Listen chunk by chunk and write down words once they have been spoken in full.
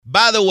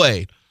By the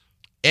way,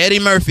 Eddie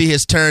Murphy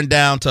has turned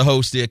down to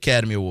host the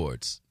Academy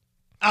Awards.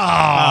 Oh,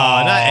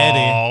 not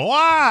Eddie.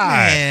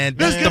 Why? Man,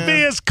 this could be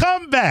his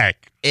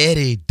comeback.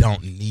 Eddie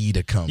don't need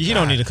a comeback. You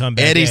don't need a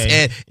comeback.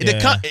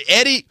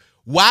 Eddie,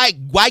 why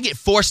get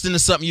forced into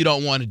something you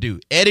don't want to do?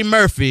 Eddie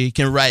Murphy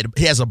can write.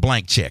 He has a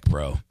blank check,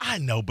 bro. I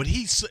know, but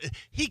he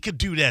could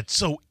do that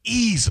so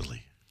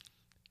easily.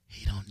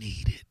 He don't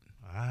need it.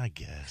 I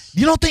guess.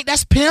 You don't think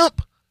that's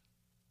pimp?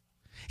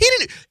 He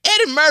didn't.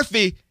 Eddie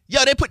Murphy.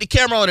 Yo, they put the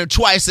camera on him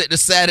twice at the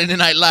Saturday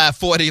Night Live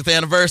 40th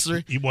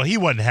anniversary. He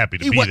wasn't happy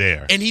to be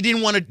there. And he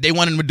didn't want to. They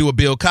wanted him to do a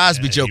Bill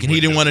Cosby joke, and he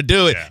didn't want to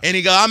do it. Yeah. And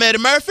he go, I'm Eddie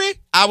Murphy.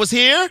 I was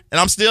here, and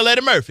I'm still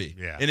Eddie Murphy.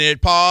 Yeah. And then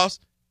it pause.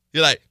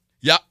 You're like,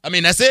 yeah, I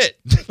mean, that's it.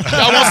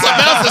 Y'all want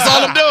something else? That's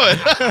all I'm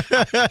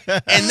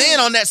doing. And then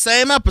on that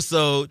same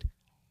episode,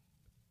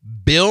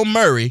 Bill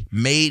Murray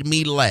made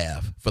me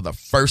laugh for the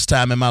first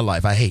time in my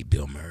life. I hate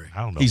Bill Murray.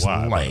 I don't know He's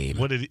why. lame.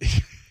 What did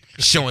he...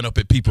 Showing up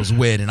at people's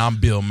wedding, I'm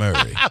Bill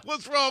Murray.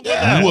 What's wrong with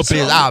that? Whoop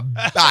his,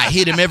 I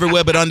hit him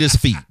everywhere but under his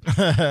feet.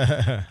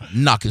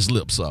 Knock his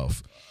lips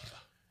off.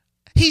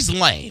 He's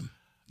lame.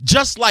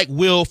 Just like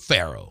Will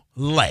Ferrell.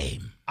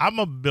 Lame. I'm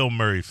a Bill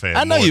Murray fan.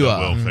 I know more you than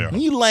are. Will Ferrell.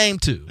 You lame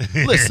too.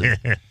 Listen.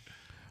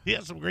 He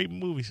had some great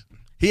movies.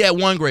 He had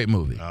one great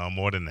movie.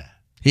 More than that.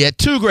 He had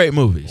two great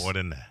movies. More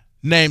than that.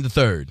 Name the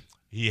third.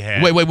 He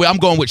had. Wait. I'm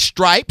going with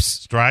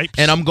Stripes.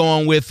 And I'm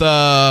going with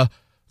Groundhog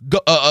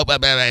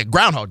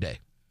Day.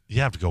 You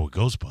have to go with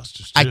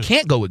Ghostbusters, too. I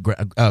can't go with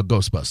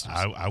Ghostbusters.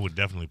 I would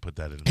definitely put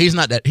that in. He's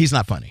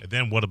not funny. And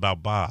then what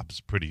about Bob's?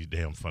 Pretty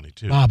damn funny,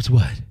 too. Bob's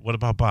what? What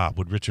about Bob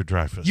with Richard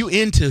Dreyfuss? You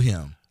into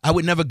him. I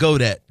would never go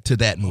to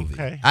that movie.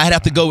 Okay. I'd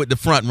have to go with the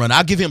front runner.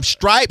 I'll give him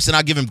Stripes and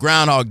I'll give him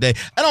Groundhog Day.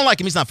 I don't like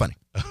him. He's not funny.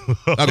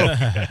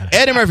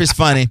 Eddie Murphy's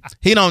funny.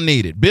 He don't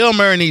need it. Bill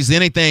Murray needs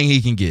anything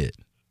he can get.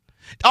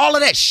 All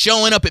of that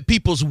showing up at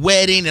people's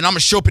wedding and I'm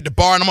going to show up at the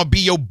bar and I'm going to be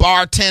your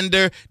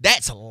bartender.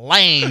 That's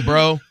lame,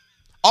 bro.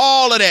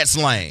 All of that's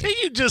lame. Can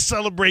you just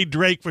celebrate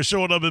Drake for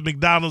showing up at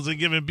McDonald's and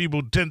giving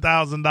people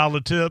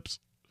 $10,000 tips?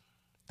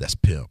 That's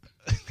pimp.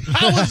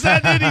 How is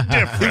that any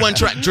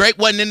different? Drake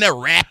wasn't in there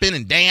rapping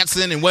and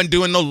dancing and wasn't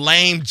doing no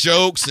lame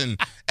jokes and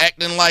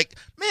acting like,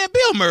 man,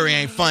 Bill Murray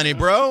ain't funny,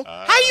 bro.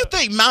 How do you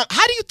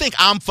think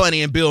I'm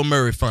funny and Bill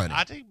Murray funny?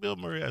 I think Bill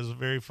Murray is a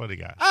very funny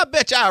guy. I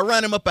bet you I'll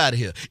run him up out of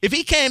here. If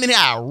he came in here,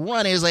 I'll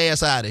run his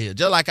ass out of here.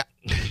 Just like I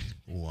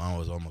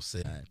was almost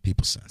saying,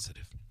 people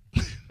sensitive.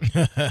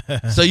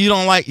 So you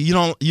don't like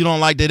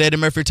that Eddie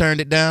Murphy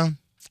turned it down?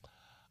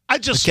 I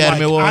just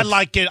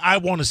like it. I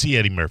want to see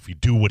Eddie Murphy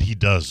do what he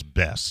does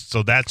best.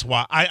 So that's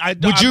why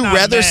Would you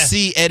rather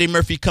see Eddie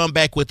Murphy come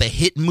back with a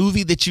hit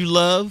movie that you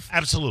love?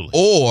 Absolutely.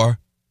 Or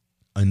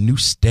a new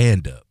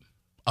stand-up,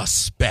 a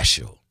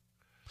special.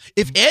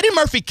 If Eddie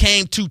Murphy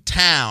came to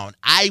town,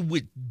 I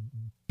would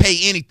pay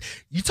any.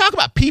 You talk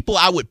about people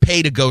I would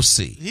pay to go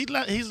see.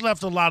 He's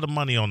left a lot of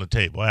money on the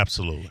table.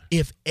 Absolutely.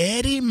 If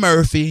Eddie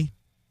Murphy.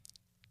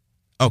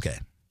 Okay.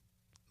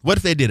 What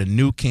if they did a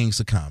new Kings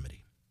of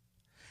Comedy?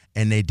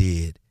 And they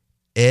did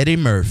Eddie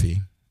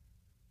Murphy,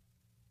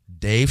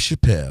 Dave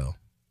Chappelle,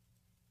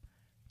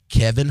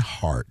 Kevin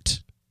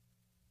Hart,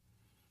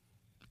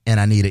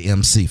 and I need an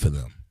MC for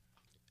them.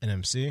 An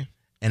MC?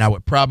 And I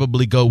would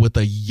probably go with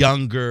a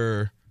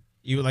younger.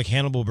 You would like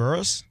Hannibal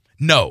Buress?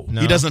 No,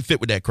 he doesn't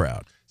fit with that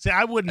crowd. See,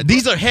 I wouldn't.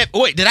 These are heavy.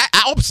 Wait,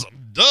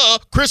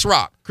 Chris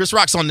Rock. Chris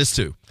Rock's on this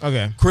too.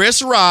 Okay.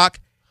 Chris Rock,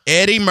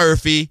 Eddie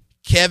Murphy,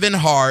 Kevin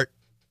Hart.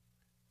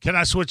 Can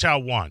I switch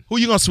out one? Who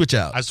you going to switch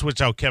out? I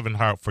switch out Kevin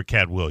Hart for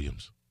Cat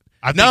Williams.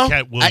 I think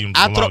Cat Williams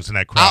belongs in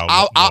that crowd.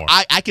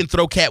 I can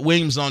throw Cat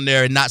Williams on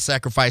there and not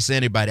sacrifice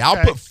anybody. I'll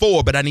put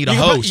 4, but I need a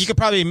host. You could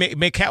probably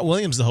make Cat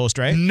Williams the host,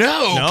 right?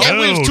 No, Cat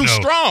Williams too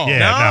strong.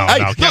 Yeah,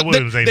 no. Cat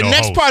Williams ain't no host.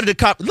 The next part of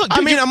the look.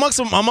 I mean,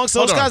 amongst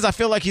those guys, I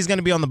feel like he's going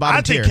to be on the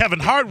bottom tier. I think Kevin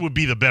Hart would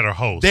be the better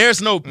host.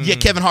 There's no. Yeah,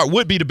 Kevin Hart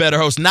would be the better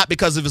host, not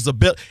because of his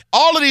ability.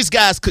 All of these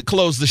guys could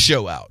close the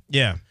show out.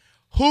 Yeah.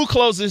 Who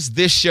closes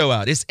this show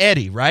out? It's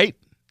Eddie, right?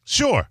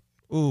 Sure.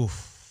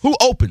 Oof. Who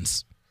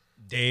opens?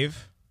 Dave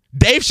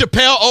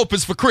Chappelle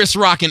opens for Chris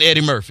Rock and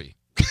Eddie Murphy.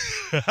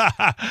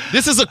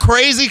 This is a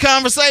crazy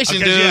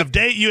conversation, dude.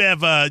 You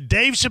have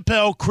Dave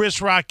Chappelle,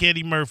 Chris Rock,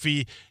 Eddie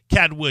Murphy,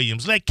 Cat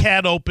Williams. Let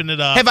Cat open it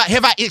up.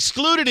 Have I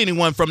excluded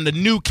anyone from the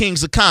new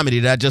Kings of Comedy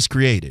that I just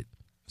created?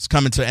 It's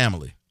coming to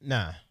Emily.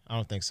 Nah, I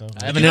don't think so.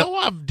 I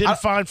didn't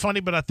find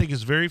funny, but I think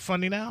it's very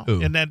funny now. Who?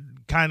 In that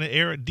kind of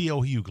era,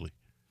 D.L. Hughley.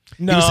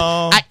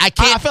 No, I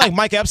can't. I feel like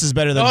Mike Epps is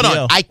better than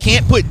D.L. I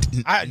can't put.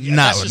 I feel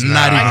like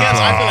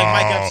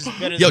Mike Epps is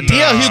better than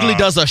D.L. Hughley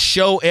does a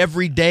show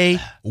every day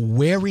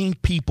wearing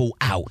people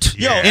out.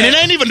 Yeah. And it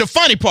ain't even the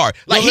funny part.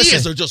 Like, he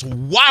is just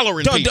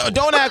wallowing people.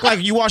 Don't act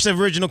like you watched the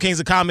original Kings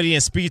of Comedy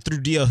and speed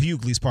through D.L.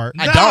 Hughley's part.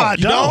 I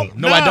don't.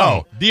 No, I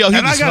don't. D.L.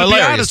 Hughley's hilarious. And I gotta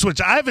be honest with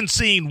you. I haven't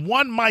seen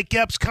one Mike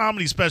Epps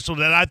comedy special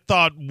that I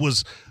thought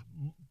was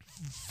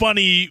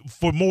funny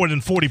for more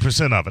than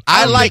 40% of it.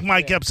 I like think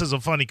Mike Epps is a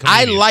funny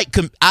comedian.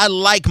 I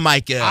like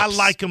Mike Epps. I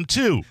like him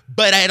too.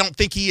 But I don't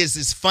think he is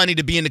as funny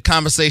to be in the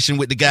conversation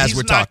with the guys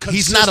we're talking.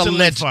 He's not a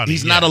legend. Funny.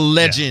 He's not a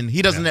legend.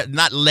 He doesn't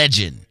not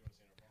legend.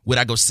 Would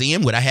I go see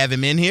him? Would I have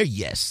him in here?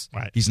 Yes.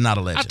 Right. He's not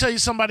a legend. I'll tell you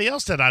somebody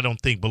else that I don't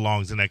think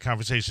belongs in that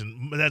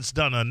conversation that's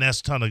done a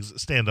nest ton of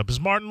stand-up is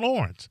Martin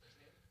Lawrence.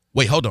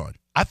 Wait, hold on.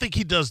 I think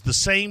he does the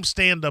same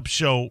stand-up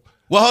show.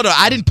 Well, hold on.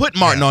 I didn't put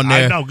Martin on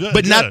there. I know, good.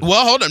 But good.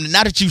 Hold on.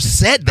 Now that you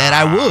said that,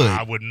 I would.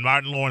 I wouldn't.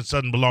 Martin Lawrence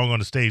doesn't belong on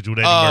the stage with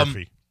Eddie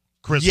Murphy.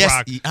 Chris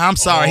Rock. I'm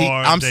sorry.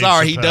 I'm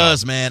sorry. He Chappelle.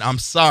 does, man. I'm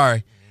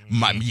sorry.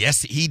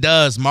 Yes, he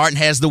does. Martin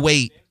has the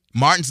weight.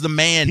 Martin's the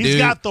man, dude. He's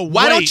got the weight.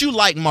 Why don't you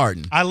like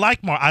Martin? I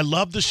like Martin. I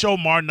love the show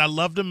Martin. I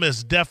loved him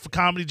as Def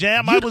Comedy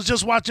Jam. I was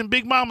just watching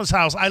Big Mama's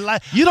House.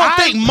 You don't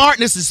think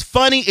Martin is as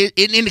funny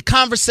in the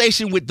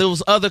conversation with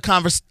those other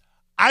conversations?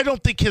 I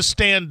don't think his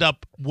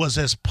stand-up was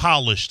as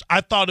polished.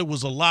 I thought it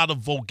was a lot of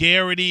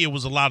vulgarity. It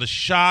was a lot of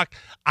shock.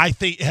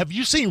 Have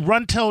you seen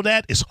Run Tell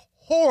That? It's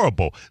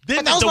horrible.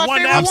 Then that was my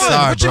favorite I'm one.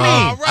 sorry, What you bro.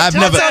 mean? I've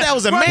never. That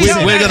was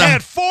amazing. We're gonna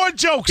had 4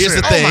 jokes. Here's the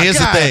in it. thing. Here's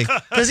the thing.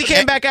 Because he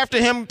came back after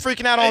him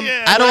freaking out on.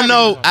 Yeah. I don't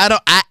know.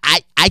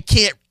 I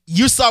can't.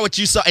 You saw what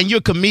you saw, and you're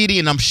a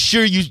comedian. I'm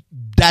sure you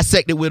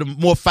dissect it with a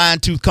more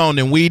fine-tooth comb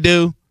than we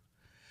do.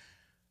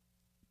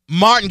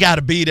 Martin got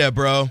to be there,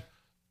 bro.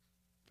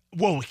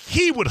 Well,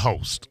 he would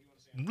host.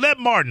 Let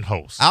Martin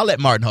host. I'll let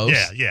Martin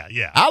host.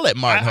 Yeah. I'll let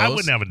Martin host. I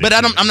would never do but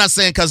that. I'm not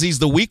saying because he's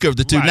the weaker of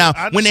the two. Right, Now,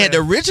 I when they had the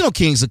understand. original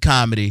Kings of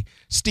Comedy,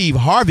 Steve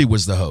Harvey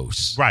was the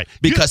host. Right.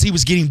 Because he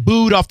was getting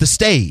booed off the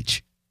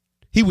stage.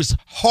 He was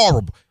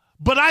horrible.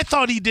 But I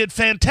thought he did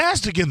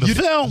fantastic in the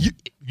film.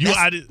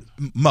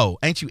 Mo,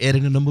 ain't you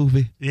editing the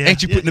movie? Yeah.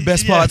 Ain't you putting the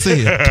best parts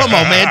in? Come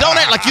on, man. Don't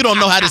act like you don't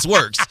know how this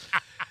works.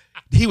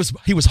 He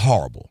was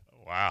horrible.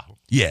 Wow.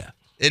 Yeah.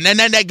 And then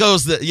that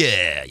goes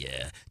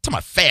Talking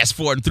about fast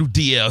forwarding through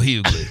D.L.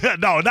 Hughley.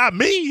 No, not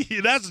me.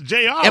 That's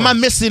J.R. Am I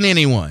missing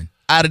anyone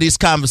out of this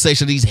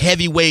conversation, these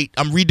heavyweight?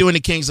 I'm redoing the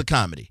Kings of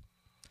Comedy.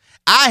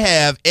 I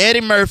have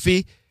Eddie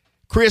Murphy,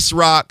 Chris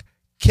Rock,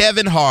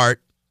 Kevin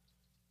Hart,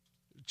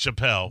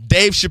 Chappelle,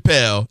 Dave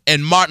Chappelle,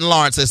 and Martin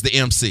Lawrence as the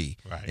MC.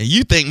 Right. And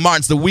you think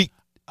Martin's the weak.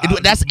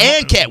 That's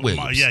and Cat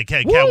Williams. Yeah,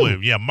 Cat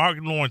Williams. Yeah,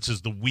 Martin Lawrence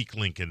is the weak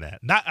link in that.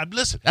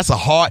 Listen. That's a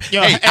hard.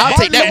 Yo, hey, I'll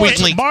take that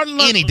weak link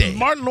Martin any day.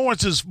 Martin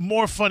Lawrence is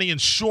more funny in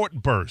short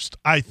burst,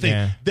 I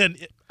think, than.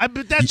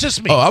 But that's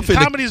just me.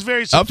 Comedy is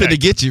very subjective. I'm finna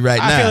get you right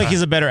now. I feel like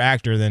he's a better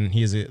actor than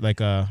he's a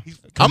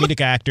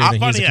comedic actor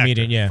than he's a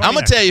comedian. Yeah, I'm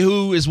gonna tell you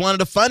who is one of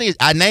the funniest.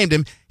 I named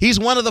him. He's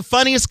one of the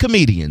funniest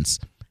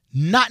comedians.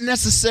 Not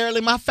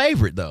necessarily my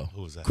favorite though.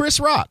 Who is that? Chris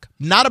Rock.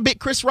 Not a big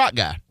Chris Rock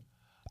guy.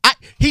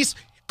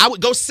 I would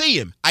go see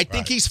him. I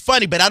think he's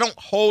funny, but I don't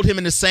hold him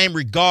in the same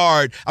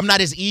regard. I'm not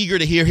as eager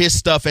to hear his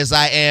stuff as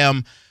I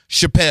am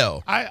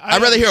Chappelle.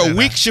 I'd rather hear a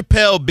weak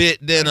Chappelle bit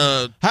than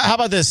a. How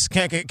about this?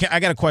 I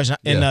got a question.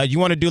 And you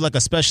want to do like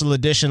a special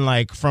edition,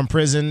 like from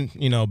prison?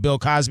 Bill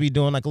Cosby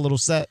doing like a little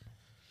set.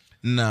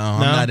 No, I'm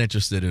not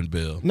interested in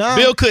Bill. No,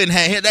 Bill couldn't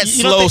hang. That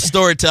slow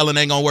storytelling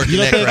ain't gonna work in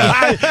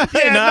that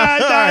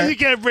crowd. You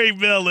can't bring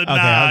Bill in.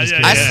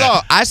 Okay,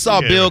 I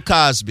saw Bill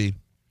Cosby.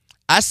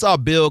 I saw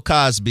Bill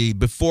Cosby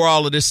before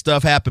all of this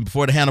stuff happened,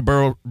 before the Hannah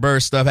Burr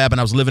stuff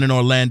happened. I was living in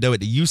Orlando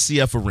at the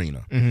UCF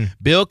Arena. Mm-hmm.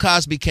 Bill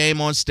Cosby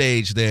came on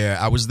stage there.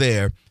 I was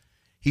there.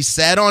 He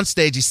sat on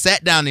stage. He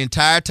sat down the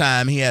entire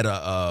time. He had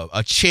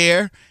a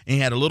chair, and he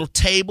had a little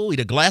table. He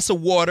had a glass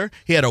of water.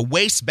 He had a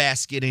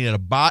wastebasket, and he had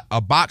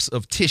a box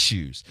of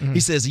tissues. Mm-hmm.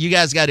 He says, you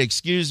guys got to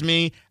excuse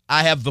me.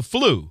 I have the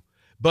flu,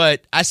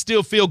 but I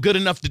still feel good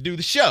enough to do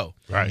the show.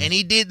 Right. And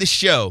he did the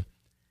show.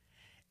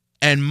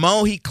 And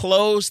Mo, he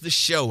closed the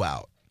show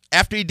out.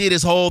 After he did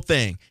his whole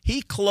thing,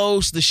 he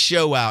closed the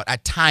show out. I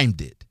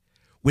timed it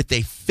with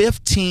a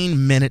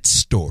 15-minute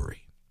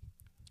story.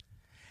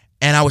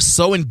 And I was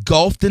so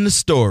engulfed in the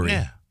story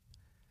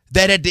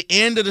that at the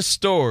end of the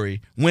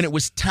story, when it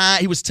was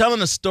time, he was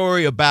telling a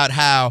story about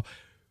how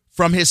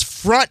from his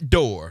front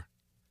door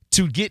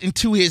to get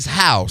into his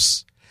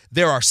house,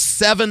 there are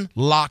 7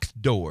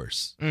 locked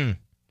doors.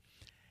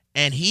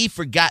 And he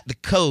forgot the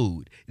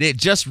code. They had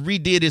just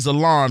redid his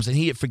alarms, and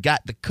he had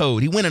forgot the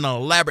code. He went in an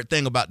elaborate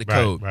thing about the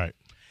code. Right.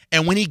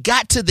 And when he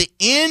got to the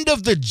end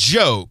of the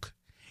joke,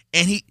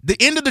 the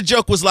end of the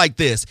joke was like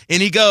this,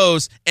 and he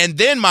goes, and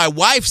then my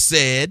wife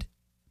said,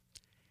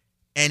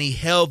 and he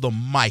held the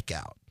mic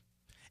out.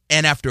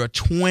 And after a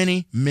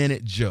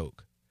 20-minute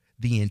joke,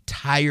 the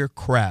entire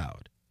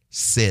crowd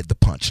said the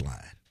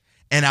punchline.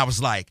 And I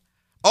was like,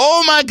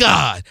 oh, my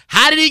God,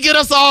 how did he get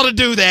us all to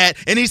do that?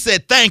 And he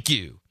said, thank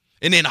you.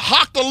 And then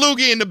hocked a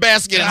loogie in the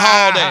basket and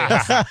hauled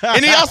ass.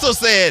 And he also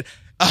said,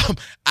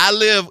 I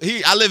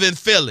live in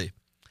Philly,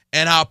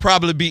 and I'll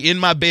probably be in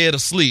my bed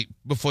asleep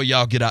before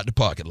y'all get out the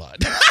parking lot.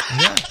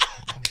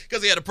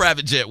 Because he had a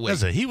private jet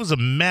with him. He was a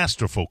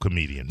masterful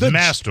comedian. The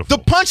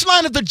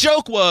punchline of the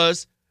joke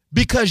was,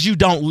 because you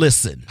don't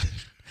listen.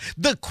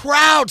 The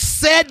crowd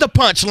said the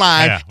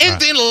punchline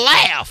and then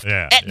laughed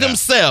at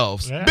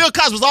themselves. Yeah. Bill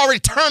Cosby was already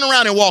turned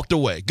around and walked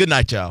away. Good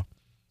night, y'all.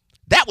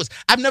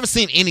 I've never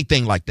seen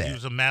anything like He that.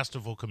 was a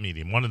masterful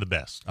comedian, one of the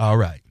best. All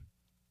right.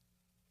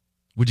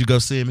 Would you go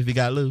see him if he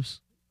got loose?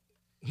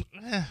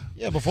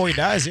 Yeah, before he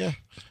dies, yeah.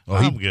 Oh,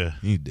 I'm good.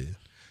 He did.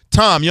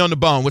 Tom, you're on the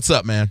bone. What's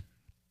up, man?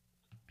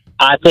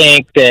 I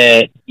think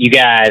that you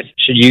guys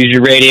should use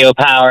your radio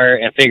power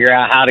and figure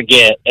out how to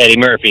get Eddie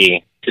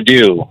Murphy to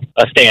do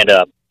a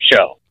stand-up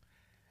show.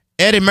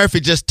 Eddie Murphy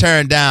just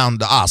turned down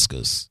the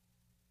Oscars.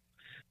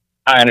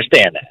 I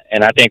understand that,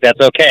 and I think that's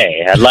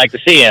okay. I'd like to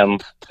see him,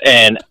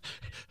 and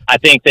I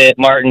think that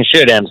Martin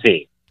should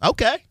MC.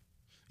 Okay.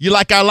 You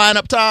like our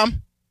lineup,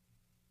 Tom?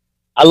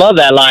 I love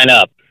that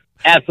lineup.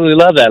 Absolutely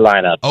love that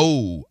lineup.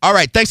 Oh, all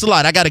right. Thanks a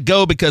lot. I got to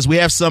go because we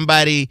have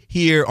somebody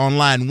here on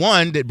line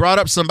 1 that brought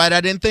up somebody I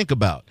didn't think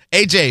about.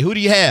 AJ, who do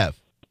you have?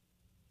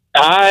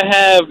 I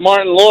have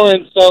Martin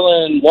Lawrence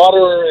selling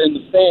water in the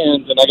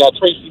stands, and I got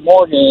Tracy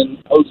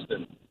Morgan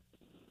hosting.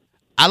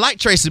 I like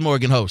Tracy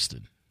Morgan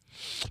hosting.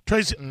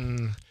 Tracy,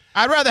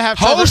 I'd rather have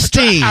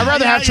Hosting. I'd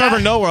rather have Trevor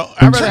Noah.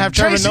 I'd rather have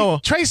Trevor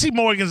Noah Tracy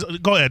Morgan's.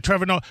 Go ahead,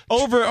 Trevor Noah.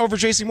 over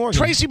Tracy Morgan.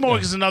 Tracy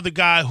Morgan's another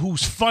guy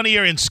who's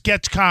funnier in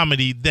sketch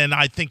comedy than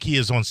I think he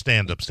is on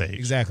stand-up stage.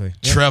 Exactly.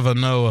 Yeah. Trevor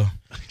Noah.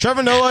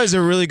 Trevor Noah is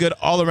a really good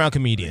all-around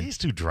comedian, He's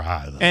too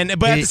dry, though.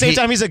 but at the same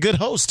time, he's a good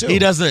host too. He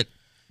doesn't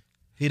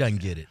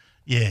get it.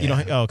 Yeah. You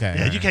don't. Oh, okay.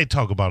 Yeah, you can't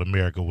talk about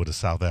America with a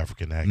South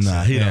African accent.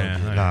 Nah, he Yeah.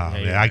 don't. Nah,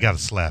 man, I gotta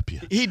slap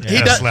you. He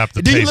I does. slap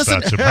the Do you taste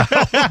listen? out your mouth.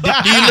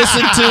 Do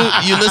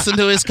you listen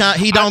to his?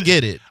 He don't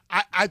get it.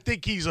 I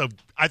think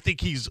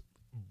he's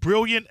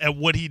brilliant at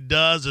what he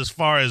does as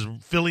far as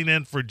filling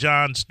in for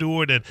Jon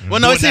Stewart and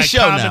Well, no, doing it's his that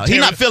show now. He's commentary.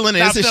 not filling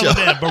in. It's his filling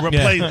show. in,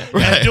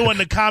 but and doing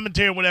the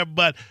commentary and whatever.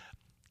 But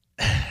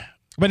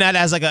not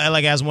as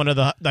as one of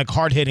the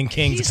hard hitting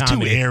kings he's of too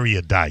comedy.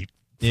 erudite.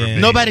 Yeah.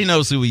 Nobody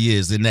knows who he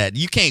is in that.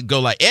 You can't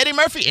go like Eddie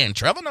Murphy and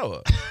Trevor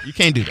Noah. You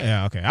can't do that.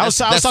 Yeah. Okay. I was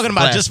That's talking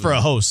about just for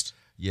a host.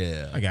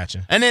 Yeah, I got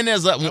you. And then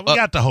there's We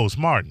got the host,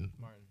 Martin.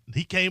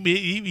 He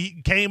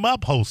came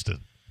up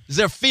hosting. is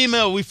there a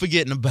female we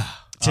forgetting about?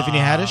 Tiffany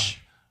Haddish.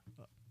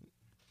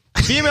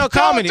 Female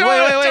comedy. Wait.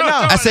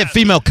 No. I said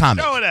female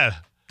comic. Throw it at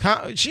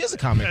him. She is a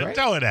comic, right?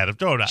 Throw it at him.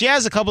 Throw it at She him.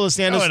 has a couple of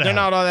stand-ups. Throw it They're at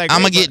not all that great.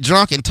 I'm gonna get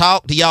drunk and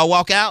talk. Do y'all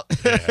walk out?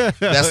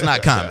 That's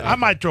not comedy. I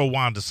might throw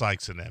Wanda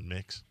Sykes in that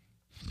mix.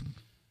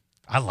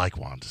 I like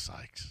Wanda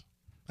Sykes.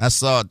 I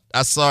saw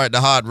her at the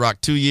Hard Rock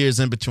 2 years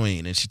in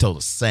between, and she told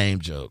the same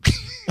joke.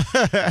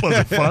 Was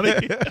it funny?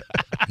 It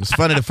was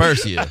funny the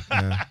first year.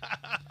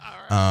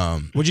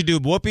 Would you do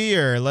Whoopi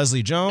or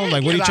Leslie Jones?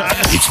 Like, what are you trying?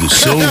 It's the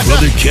Soul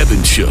Brother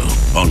Kevin Show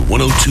on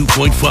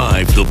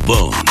 102.5 The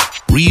Bone.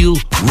 Real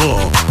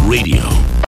Raw Radio.